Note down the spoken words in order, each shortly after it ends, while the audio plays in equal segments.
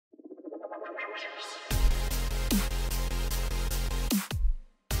Walters.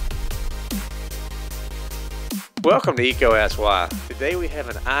 Welcome to EECO Ask Why. Today we have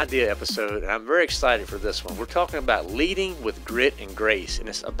an idea episode, and I'm very excited for this one. We're talking about leading with grit and grace, and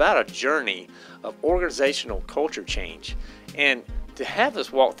it's about a journey of organizational culture change. And to have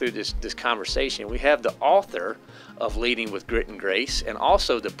us walk through this conversation, we have the author of Leading with Grit and Grace, and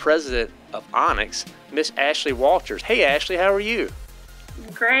also the President of Onex, Miss Ashleigh Walters. Hey Ashleigh, how are you?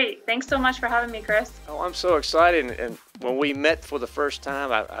 Great. Thanks so much for having me, Chris. Oh, I'm so excited. And when we met for the first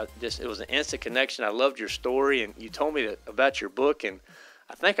time, it was an instant connection. I loved your story, and you told me about your book, and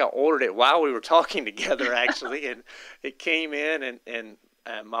I think I ordered it while we were talking together, actually, and it came in, and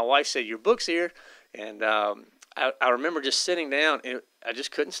my wife said, your book's here, and I remember just sitting down, and I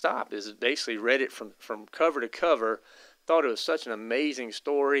just couldn't stop. It basically read it from cover to cover, thought it was such an amazing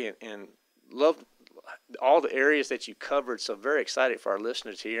story, and loved all the areas that you covered. So very excited for our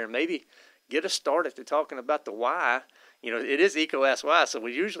listeners here, and maybe get us started to talking about the why. You know, it is EECO Ask Why, so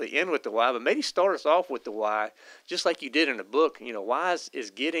we usually end with the why, but maybe start us off with the why, just like you did in the book. You know, why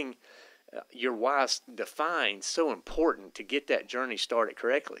is getting your why defined so important to get that journey started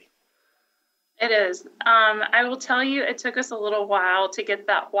correctly? It is. I will tell you, it took us a little while to get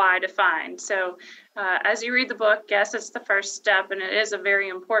that why defined. So as you read the book, yes, it's the first step, and it is a very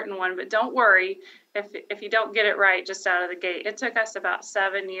important one, but don't worry if you don't get it right just out of the gate. It took us about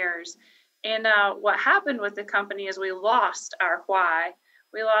 7 years. And what happened with the company is we lost our why.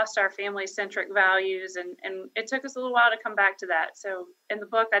 We lost our family-centric values, and it took us a little while to come back to that. So in the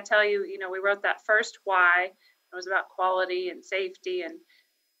book, I tell you, we wrote that first why. It was about quality and safety, and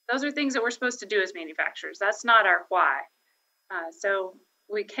those are things that we're supposed to do as manufacturers. That's not our why. So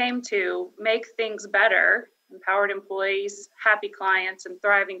we came to make things better, empowered employees, happy clients, and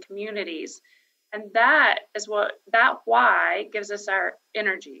thriving communities. And that why gives us our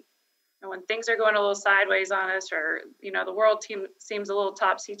energy. And when things are going a little sideways on us, or, the world seems a little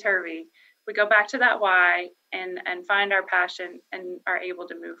topsy-turvy, we go back to that why and find our passion and are able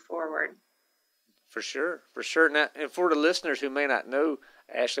to move forward. For sure. Now, and for the listeners who may not know,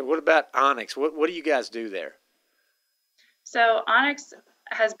 Ashleigh, what about Onex? What do you guys do there? So Onex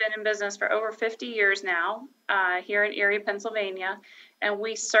has been in business for over 50 years now here in Erie, Pennsylvania, and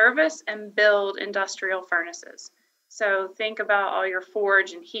we service and build industrial furnaces. So think about all your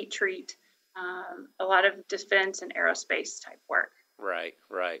forge and heat treat, a lot of defense and aerospace type work. Right.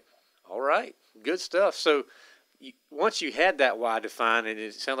 All right, good stuff. So once you had that why defined, and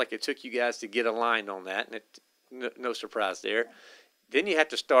it sounded like it took you guys to get aligned on that, and no surprise there, then you have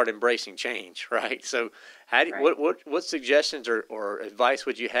to start embracing change, right? So what suggestions or advice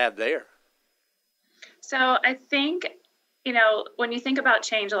would you have there? So I think, when you think about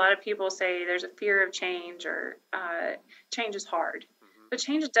change, a lot of people say there's a fear of change, or change is hard. Mm-hmm. But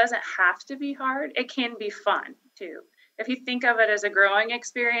change doesn't have to be hard. It can be fun too. If you think of it as a growing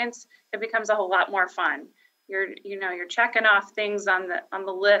experience, it becomes a whole lot more fun. You're checking off things on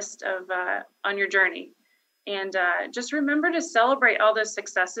the list of on your journey, and just remember to celebrate all those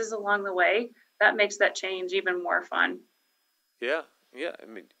successes along the way. That makes that change even more fun. Yeah. I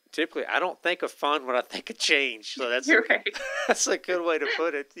mean, typically, I don't think of fun when I think of change. So You're right. That's a good way to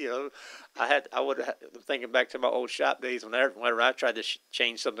put it. Thinking back to my old shop days whenever I tried to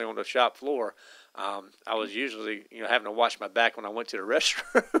change something on the shop floor, I was usually having to watch my back when I went to the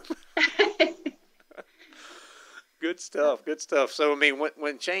restroom. Good stuff. So I mean,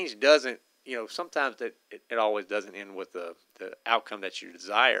 when change doesn't, sometimes it always doesn't end with the outcome that you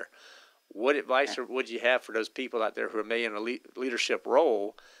desire. What advice would you have for those people out there who are maybe in a leadership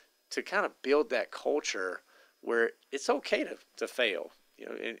role to kind of build that culture where it's okay to fail,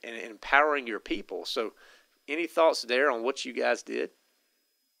 and empowering your people? So any thoughts there on what you guys did?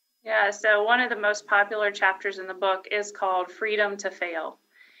 Yeah, so one of the most popular chapters in the book is called Freedom to Fail.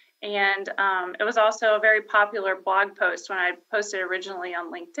 And it was also a very popular blog post when I posted originally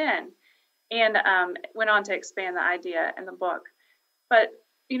on LinkedIn, and went on to expand the idea in the book. But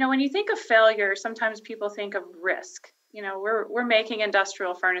when you think of failure, sometimes people think of risk. We're making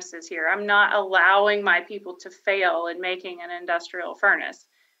industrial furnaces here. I'm not allowing my people to fail in making an industrial furnace.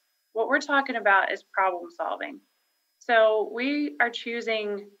 What we're talking about is problem solving. So we are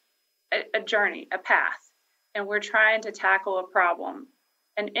choosing a journey, a path, and we're trying to tackle a problem.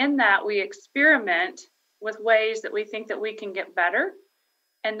 And in that, we experiment with ways that we think that we can get better.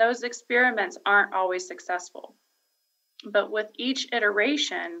 And those experiments aren't always successful. But with each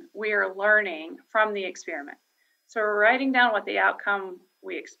iteration, we are learning from the experiment. So we're writing down what the outcome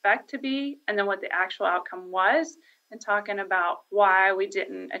we expect to be, and then what the actual outcome was, and talking about why we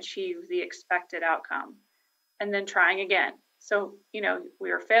didn't achieve the expected outcome. And then trying again. So,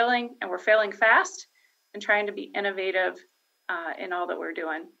 we are failing, and we're failing fast, and trying to be innovative in all that we're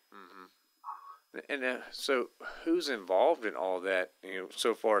doing. And so who's involved in all that,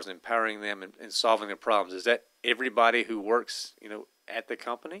 so far as empowering them and solving the problems? Is that everybody who works, at the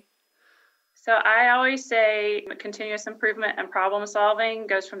company? So I always say continuous improvement and problem solving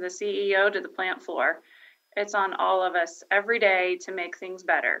goes from the CEO to the plant floor. It's on all of us every day to make things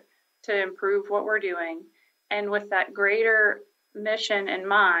better, to improve what we're doing. And with that greater mission in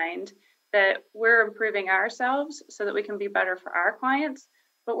mind, that we're improving ourselves so that we can be better for our clients.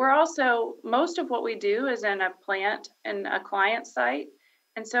 But we're also, most of what we do is in a plant and a client site.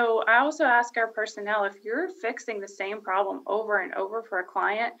 And so I also ask our personnel, if you're fixing the same problem over and over for a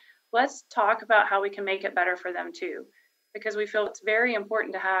client, let's talk about how we can make it better for them too. Because we feel it's very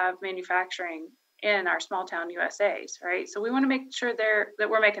important to have manufacturing in our small town USAs, right? So we want to make sure that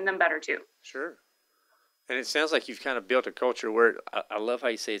we're making them better too. Sure. And it sounds like you've kind of built a culture where I love how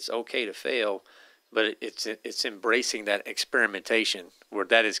you say it's okay to fail, but it's embracing that experimentation where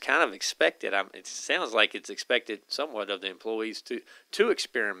that is kind of expected. It sounds like it's expected somewhat of the employees to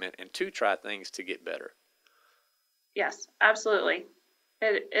experiment and to try things to get better. Yes, absolutely.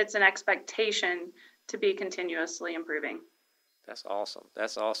 It's an expectation to be continuously improving. That's awesome.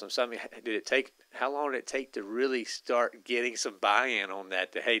 That's awesome. So, how long did it take to really start getting some buy-in on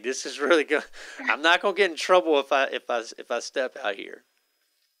that? Hey, this is really good. I'm not going to get in trouble if I step out here.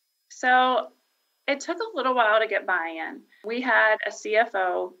 So it took a little while to get buy-in. We had a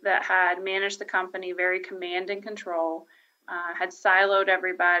CFO that had managed the company very command and control, had siloed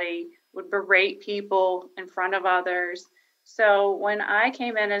everybody, would berate people in front of others. So when I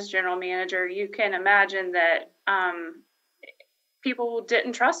came in as general manager, you can imagine that people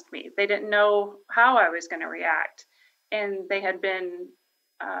didn't trust me. They didn't know how I was going to react. And they had been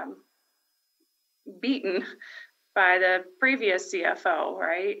beaten by the previous CFO,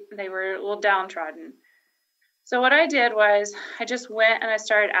 right? They were a little downtrodden. So what I did was I just went and I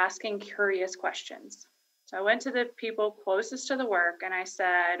started asking curious questions. So I went to the people closest to the work and I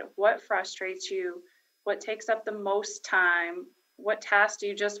said, what frustrates you? What takes up the most time? What tasks do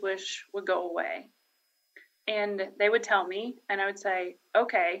you just wish would go away? And they would tell me, and I would say,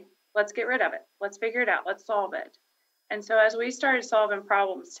 okay, let's get rid of it. Let's figure it out. Let's solve it. And so as we started solving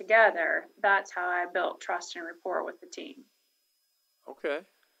problems together, that's how I built trust and rapport with the team. Okay.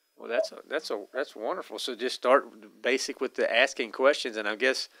 Well, that's wonderful. So just start basic with the asking questions, and I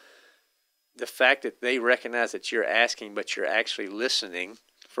guess the fact that they recognize that you're asking, but you're actually listening,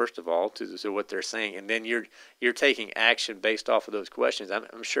 first of all, to what they're saying, and then you're taking action based off of those questions.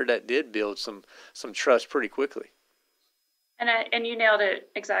 I'm sure that did build some trust pretty quickly. And you nailed it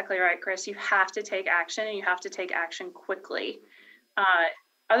exactly right, Chris. You have to take action, and you have to take action quickly.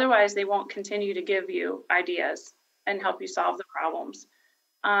 Otherwise, they won't continue to give you ideas and help you solve the problems.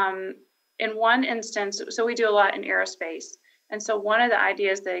 In one instance, so we do a lot in aerospace, and so one of the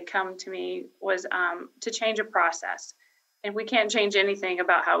ideas that had come to me was to change a process. And we can't change anything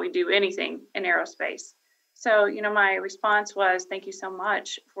about how we do anything in aerospace. So, my response was, thank you so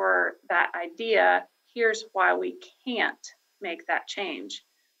much for that idea. Here's why we can't make that change,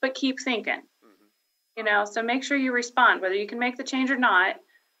 but keep thinking. So make sure you respond, whether you can make the change or not,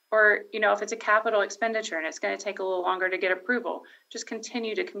 or, if it's a capital expenditure and it's going to take a little longer to get approval, just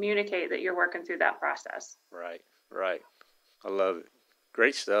continue to communicate that you're working through that process. Right. I love it.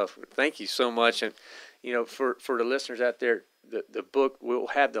 Great stuff. Thank you so much. And, for the listeners out there, the book, we'll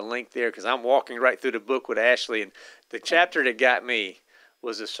have the link there because I'm walking right through the book with Ashleigh. And the chapter that got me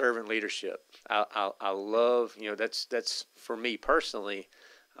was the servant leadership. I love, that's for me personally,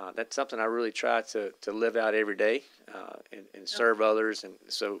 that's something I really try to live out every day and serve others. And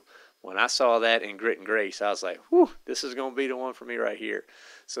so when I saw that in Grit and Grace, I was like, whew, this is going to be the one for me right here.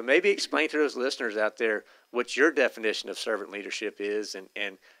 So maybe explain to those listeners out there what your definition of servant leadership is.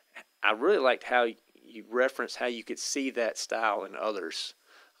 And I really liked how you referenced how you could see that style in others.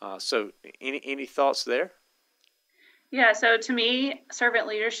 So any thoughts there? Yeah, so to me, servant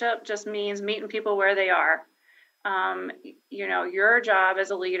leadership just means meeting people where they are. Your job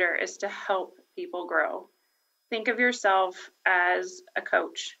as a leader is to help people grow. Think of yourself as a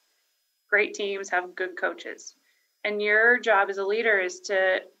coach. Great teams have good coaches. And your job as a leader is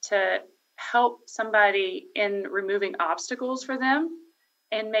to help somebody in removing obstacles for them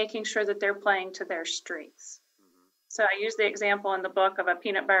and making sure that they're playing to their strengths. So I use the example in the book of a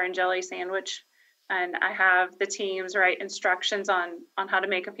peanut butter and jelly sandwich. And I have the teams write instructions on how to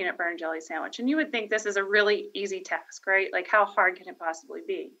make a peanut butter and jelly sandwich. And you would think this is a really easy task, right? Like, how hard can it possibly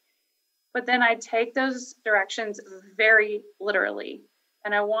be? But then I take those directions very literally.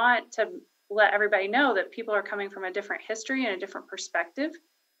 And I want to let everybody know that people are coming from a different history and a different perspective.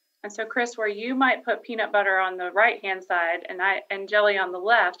 And so, Chris, where you might put peanut butter on the right-hand side and jelly on the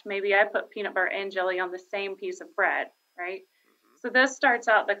left, maybe I put peanut butter and jelly on the same piece of bread, right? So this starts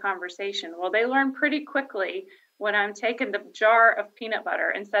out the conversation. Well, they learn pretty quickly when I'm taking the jar of peanut butter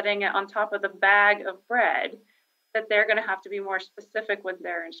and setting it on top of the bag of bread that they're going to have to be more specific with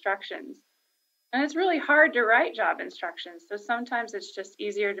their instructions. And it's really hard to write job instructions. So sometimes it's just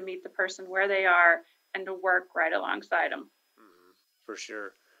easier to meet the person where they are and to work right alongside them. For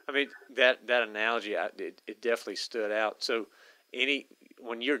sure. I mean, that analogy, it definitely stood out. So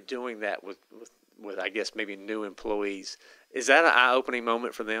when you're doing that with I guess maybe new employees, is that an eye-opening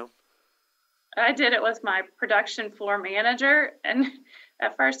moment for them? I did it with my production floor manager, and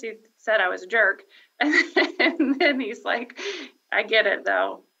at first he said I was a jerk, and then he's like, I get it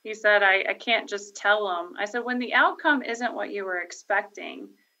though. He said, I can't just tell them. I said, when the outcome isn't what you were expecting,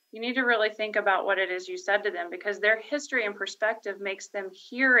 you need to really think about what it is you said to them, because their history and perspective makes them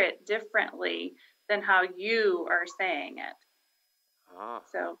hear it differently than how you are saying it.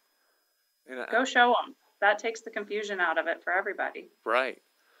 So go show them. That takes the confusion out of it for everybody. Right.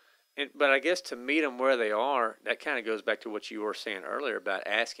 But I guess to meet them where they are, that kind of goes back to what you were saying earlier about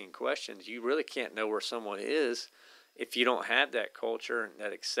asking questions. You really can't know where someone is if you don't have that culture and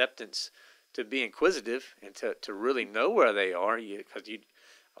that acceptance to be inquisitive and to really know where they are. Because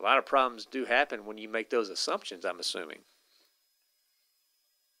a lot of problems do happen when you make those assumptions, I'm assuming.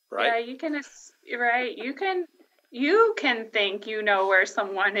 Right? Yeah, you can. Right, you can think you know where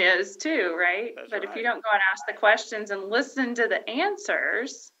someone is too, right? That's but right. If you don't go and ask the questions and listen to the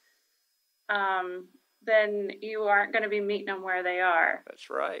answers, then you aren't going to be meeting them where they are. That's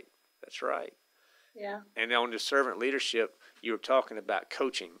right. Yeah. And on the servant leadership, you were talking about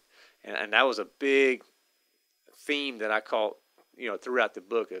coaching, and that was a big theme that I caught, throughout the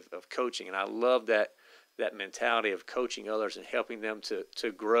book of coaching, and I love that mentality of coaching others and helping them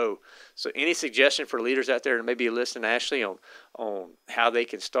to grow. So any suggestion for leaders out there, and maybe listening, Ashleigh, on how they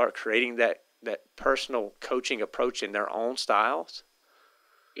can start creating that personal coaching approach in their own styles?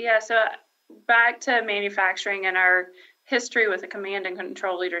 Yeah, so back to manufacturing and our history with a command and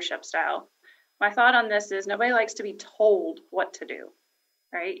control leadership style. My thought on this is nobody likes to be told what to do,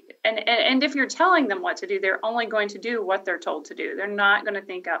 right? And if you're telling them what to do, they're only going to do what they're told to do. They're not going to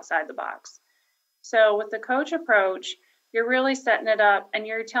think outside the box. So with the coach approach, you're really setting it up and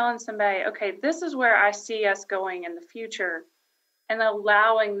you're telling somebody, okay, this is where I see us going in the future, and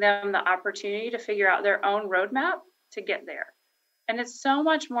allowing them the opportunity to figure out their own roadmap to get there. And it's so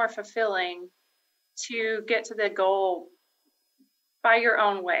much more fulfilling to get to the goal by your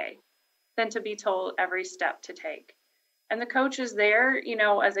own way than to be told every step to take. And the coach is there,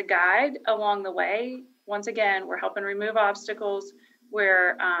 as a guide along the way. Once again, we're helping remove obstacles.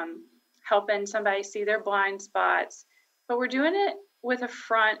 We're helping somebody see their blind spots, but we're doing it with a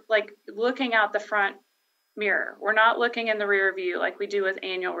front, like looking out the front mirror. We're not looking in the rear view like we do with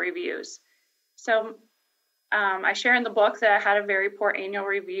annual reviews. So I share in the book that I had a very poor annual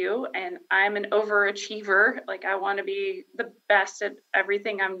review, and I'm an overachiever. Like I want to be the best at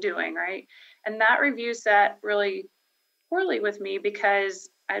everything I'm doing, right? And that review sat really poorly with me because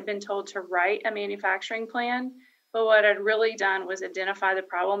I'd been told to write a manufacturing plan. But what I'd really done was identify the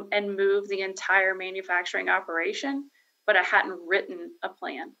problem and move the entire manufacturing operation, but I hadn't written a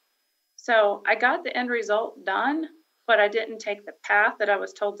plan. So I got the end result done, but I didn't take the path that I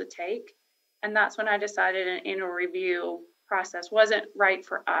was told to take. And that's when I decided an annual review process wasn't right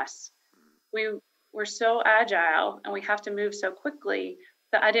for us. We're so agile and we have to move so quickly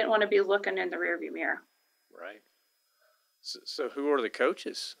that I didn't want to be looking in the rearview mirror. Right. So who are the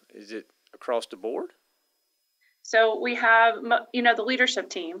coaches? Is it across the board? So we have, the leadership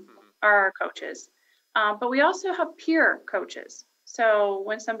team are our coaches, but we also have peer coaches. So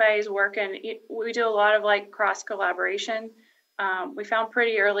when somebody's working, we do a lot of like cross collaboration. We found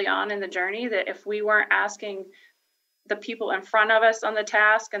pretty early on in the journey that if we weren't asking the people in front of us on the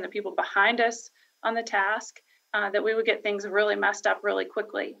task and the people behind us on the task, that we would get things really messed up really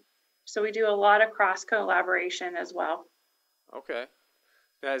quickly. So we do a lot of cross collaboration as well. Okay.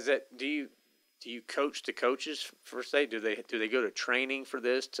 Now, do you coach the coaches per se? Do they go to training for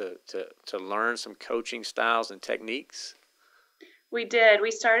this to learn some coaching styles and techniques? We did.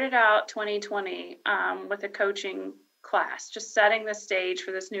 We started out 2020 with a coaching class, just setting the stage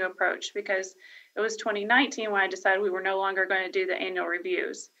for this new approach, because it was 2019 when I decided we were no longer going to do the annual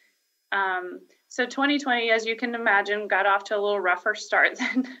reviews. So 2020, as you can imagine, got off to a little rougher start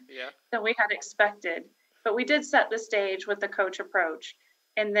than we had expected. But we did set the stage with the coach approach.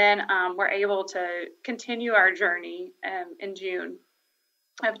 And then we're able to continue our journey in June.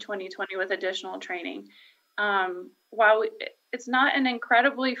 of 2020 with additional training. While it's not an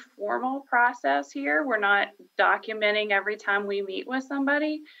incredibly formal process here, we're not documenting every time we meet with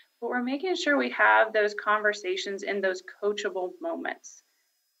somebody, but we're making sure we have those conversations in those coachable moments.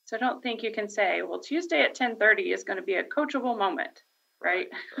 So don't think you can say, well, Tuesday at 10:30 is going to be a coachable moment, right?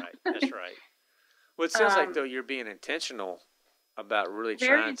 Right. That's right. Well, it sounds like, though, you're being intentional about really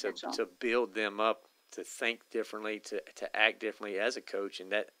trying to build them up to think differently, to act differently as a coach,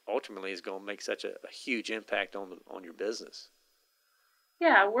 and that ultimately is going to make such a huge impact on your business.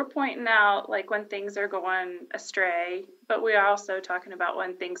 Yeah, we're pointing out like when things are going astray, but we're also talking about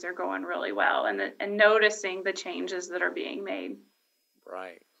when things are going really well, and noticing the changes that are being made.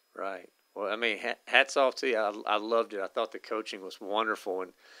 Right, right. Well, I mean, hats off to you. I loved it. I thought the coaching was wonderful,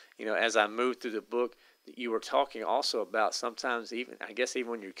 and as I moved through the book, you were talking also about sometimes even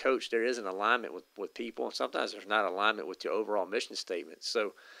when you're coach, there is an alignment with people, and sometimes there's not alignment with your overall mission statement.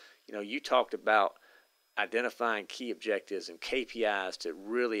 So, you talked about identifying key objectives and KPIs to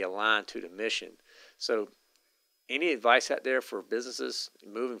really align to the mission. So, any advice out there for businesses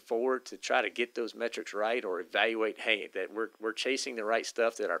moving forward to try to get those metrics right, or evaluate, hey, that we're chasing the right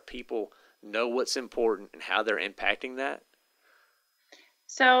stuff, that our people know what's important and how they're impacting that?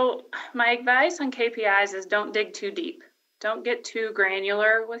 So my advice on KPIs is don't dig too deep. Don't get too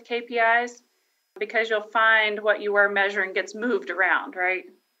granular with KPIs, because you'll find what you are measuring gets moved around, right?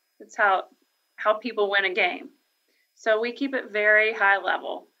 It's how people win a game. So we keep it very high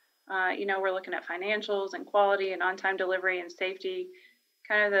level. We're looking at financials and quality and on-time delivery and safety,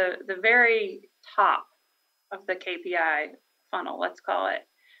 kind of the very top of the KPI funnel, let's call it.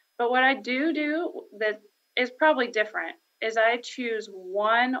 But what I do that is probably different is I choose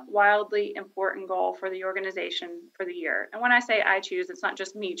one wildly important goal for the organization for the year. And when I say I choose, it's not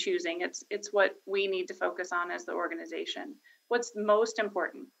just me choosing, it's what we need to focus on as the organization. What's most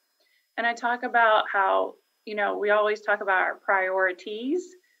important? And I talk about how, we always talk about our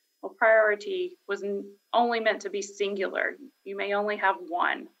priorities. Well, priority was only meant to be singular. You may only have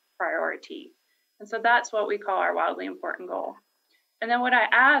one priority. And so that's what we call our wildly important goal. And then what I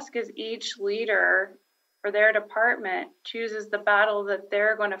ask is each leader for their department chooses the battle that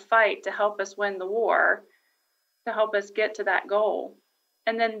they're going to fight to help us win the war, to help us get to that goal.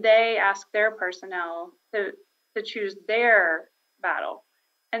 And then they ask their personnel to choose their battle.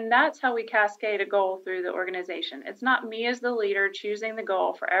 And that's how we cascade a goal through the organization. It's not me as the leader choosing the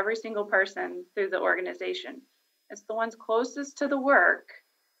goal for every single person through the organization. It's the ones closest to the work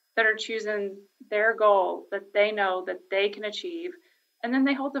that are choosing their goal that they know that they can achieve. And then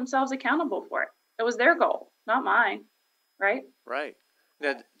they hold themselves accountable for it. It was their goal, not mine, right? Right.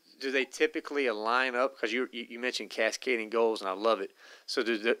 Now, do they typically align up? Because you mentioned cascading goals, and I love it. So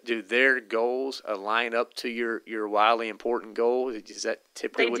do their goals align up to your wildly important goal? Is that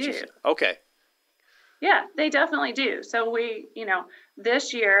typically what you say? Okay. Yeah, they definitely do. So we,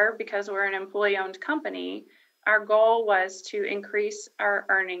 this year, because we're an employee-owned company, our goal was to increase our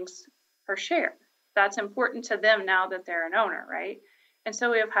earnings per share. That's important to them now that they're an owner, right? And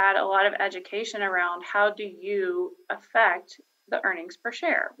so we have had a lot of education around how do you affect the earnings per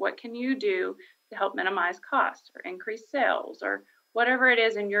share? What can you do to help minimize costs or increase sales or whatever it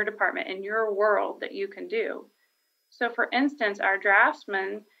is in your department, in your world that you can do? So for instance, our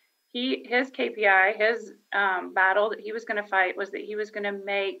draftsman, his KPI, his battle that he was going to fight was that he was going to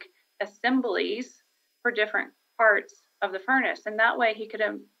make assemblies for different parts of the furnace. And that way he could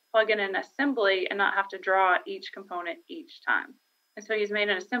plug in an assembly and not have to draw each component each time. And so he's made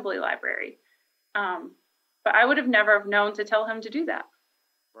an assembly library. But I would have never have known to tell him to do that.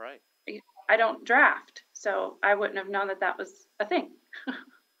 Right. I don't draft, so I wouldn't have known that was a thing.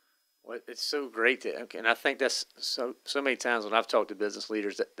 Well, it's so great and I think that's so many times when I've talked to business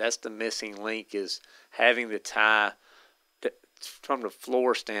leaders, that's the missing link, is having the tie from the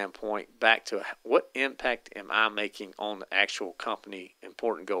floor standpoint back to what impact am I making on the actual company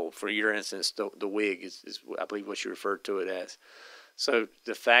important goal. For your instance, the WIG is I believe what you referred to it as. So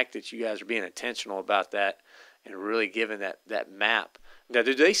the fact that you guys are being intentional about that and really giving that map. Now,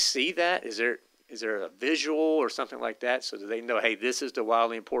 do they see that? Is there a visual or something like that? So do they know, hey, this is the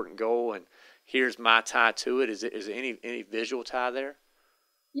wildly important goal and here's my tie to it? Is there any visual tie there?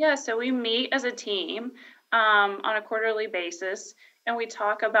 Yeah, so we meet as a team on a quarterly basis, and we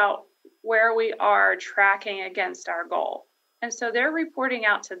talk about where we are tracking against our goal. And so they're reporting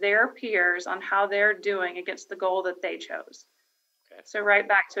out to their peers on how they're doing against the goal that they chose. Okay. So right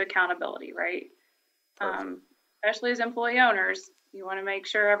back to accountability, right? Especially as employee owners, you want to make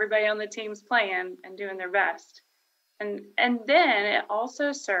sure everybody on the team's playing and doing their best. And then it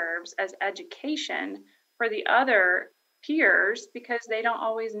also serves as education for the other peers because they don't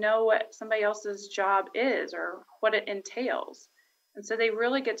always know what somebody else's job is or what it entails. And so they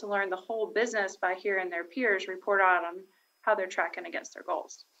really get to learn the whole business by hearing their peers report out on how they're tracking against their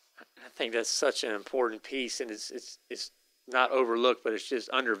goals. I think that's such an important piece, and it's not overlooked, but it's just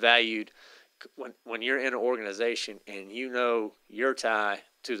undervalued when you're in an organization and you know your tie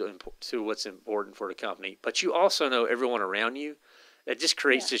to what's important for the company, but you also know everyone around you. That just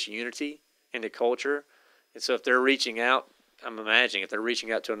creates this unity in the culture. And so if they're reaching out, I'm imagining if they're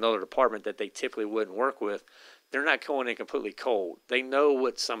reaching out to another department that they typically wouldn't work with, they're not going in completely cold. They know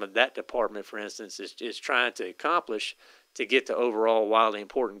what some of that department, for instance, is trying to accomplish to get the overall wildly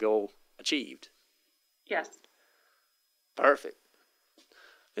important goal achieved. Yes. Perfect.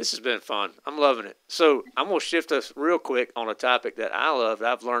 This has been fun. I'm loving it. So I'm going to shift us real quick on a topic that I love,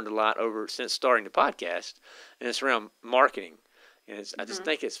 that I've learned a lot over since starting the podcast, and it's around marketing. And I just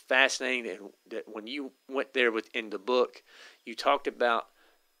think it's fascinating that when you went there within the book, you talked about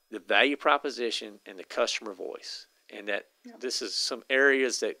the value proposition and the customer voice, and that this is some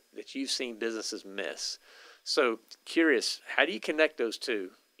areas that you've seen businesses miss. So curious, how do you connect those two?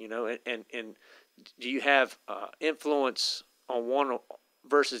 You know, and do you have influence on one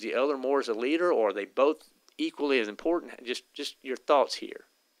versus the other more as a leader, or are they both equally as important? Just your thoughts here.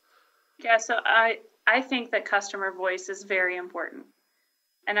 Yeah, so I think that customer voice is very important.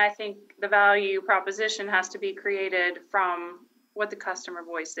 And I think the value proposition has to be created from what the customer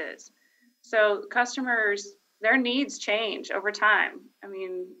voice is. So customers, their needs change over time. I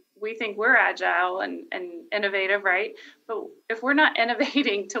mean, we think we're agile and innovative, right? But if we're not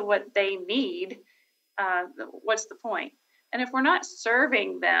innovating to what they need, what's the point? And if we're not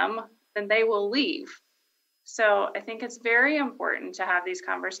serving them, then they will leave. So I think it's very important to have these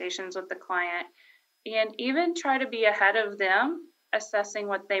conversations with the client and even try to be ahead of them, assessing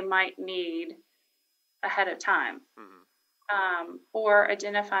what they might need ahead of time. Or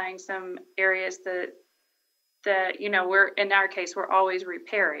identifying some areas that we're, in our case, we're always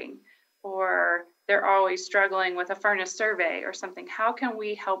repairing, or they're always struggling with a furnace survey or something. How can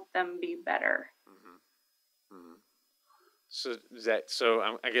we help them be better? So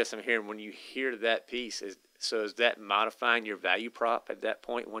I guess I'm hearing, when you hear that piece, is that modifying your value prop at that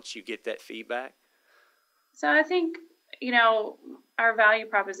point once you get that feedback? So I think, our value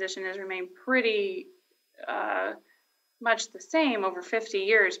proposition has remained pretty much the same over 50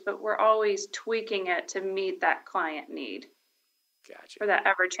 years, but we're always tweaking it to meet that client need. Gotcha. For that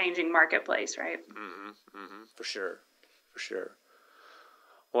ever-changing marketplace, right? For sure.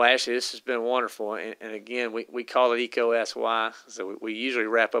 Well, Ashleigh, this has been wonderful. And again, we call it ECO Ask Why. So we usually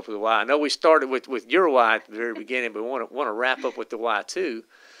wrap up with a why. I know we started with your why at the very beginning, but we want to wrap up with the why too.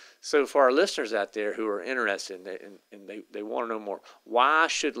 So for our listeners out there who are interested and they want to know more, why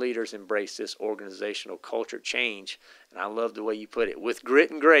should leaders embrace this organizational culture change? And I love the way you put it, with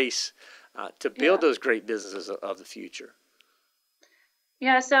grit and grace, to build those great businesses of the future.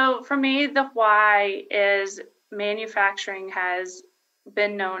 Yeah, so for me, the why is manufacturing has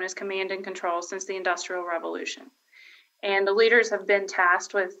been known as command and control since the Industrial Revolution. And the leaders have been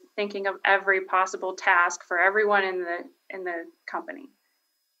tasked with thinking of every possible task for everyone in the company.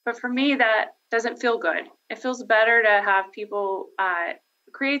 But for me, that doesn't feel good. It feels better to have people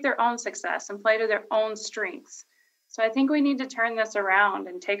create their own success and play to their own strengths. So I think we need to turn this around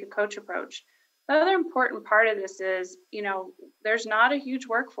and take a coach approach. The other important part of this is, there's not a huge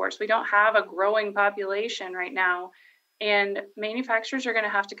workforce. We don't have a growing population right now. And manufacturers are going to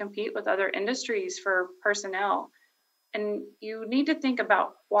have to compete with other industries for personnel. And you need to think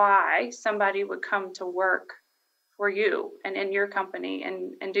about why somebody would come to work for you and in your company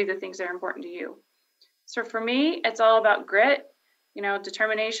and do the things that are important to you. So for me, it's all about grit,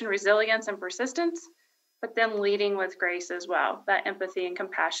 determination, resilience, and persistence, but then leading with grace as well, that empathy and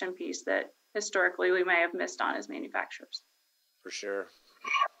compassion piece that historically we may have missed on as manufacturers. For sure.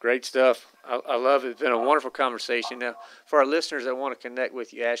 Great stuff. I love it. It's been a wonderful conversation. Now, for our listeners that want to connect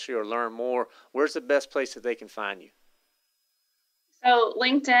with you, Ashleigh, or learn more, where's the best place that they can find you? So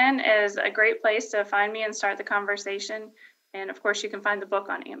LinkedIn is a great place to find me and start the conversation. And of course, you can find the book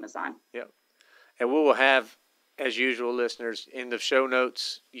on Amazon. Yep. And we will have, as usual, listeners, in the show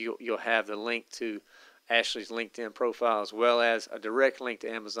notes, you'll have the link to Ashleigh's LinkedIn profile, as well as a direct link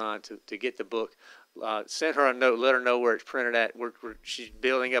to Amazon to get the book. Send her a note, let her know where it's printed at. She's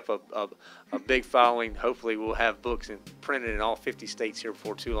building up a big following. Hopefully we'll have books printed in all 50 states here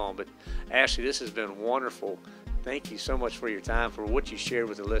before too long. But Ashleigh, this has been wonderful. Thank you so much for your time, for what you shared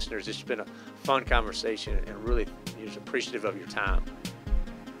with the listeners. It's been a fun conversation, and really just appreciative of your time.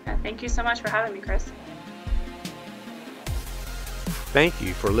 Thank you so much for having me, Chris. Thank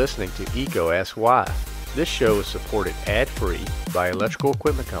you for listening to ECO Ask Why. This show is supported ad-free by Electrical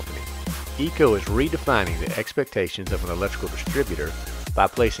Equipment Company. ECO is redefining the expectations of an electrical distributor by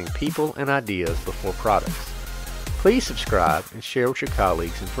placing people and ideas before products. Please subscribe and share with your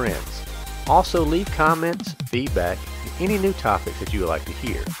colleagues and friends. Also, leave comments, feedback, and any new topics that you would like to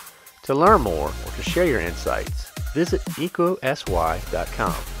hear. To learn more or to share your insights, visit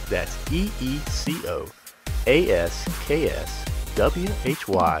ecosy.com. That's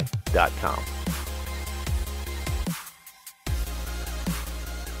EECOASKSWHY.com.